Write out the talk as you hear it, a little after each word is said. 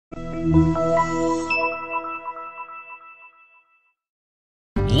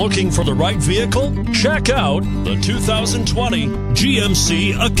Looking for the right vehicle? Check out the 2020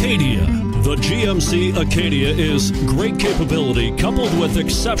 GMC Acadia. The GMC Acadia is great capability coupled with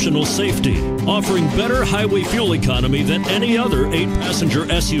exceptional safety, offering better highway fuel economy than any other 8-passenger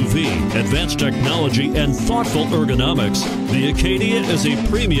SUV, advanced technology, and thoughtful ergonomics. The Acadia is a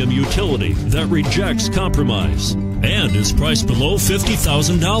premium utility that rejects compromise and is priced below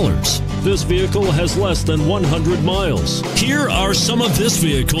 $50,000. This vehicle has less than 100 miles. Here are some of this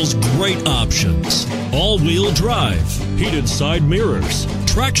vehicle's great options: all-wheel drive, heated side mirrors,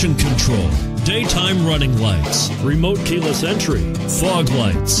 traction control, daytime running lights, remote keyless entry, fog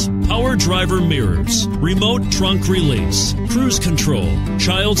lights, power driver mirrors, remote trunk release, cruise control,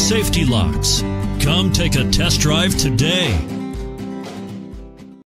 child safety locks. Come take a test drive today.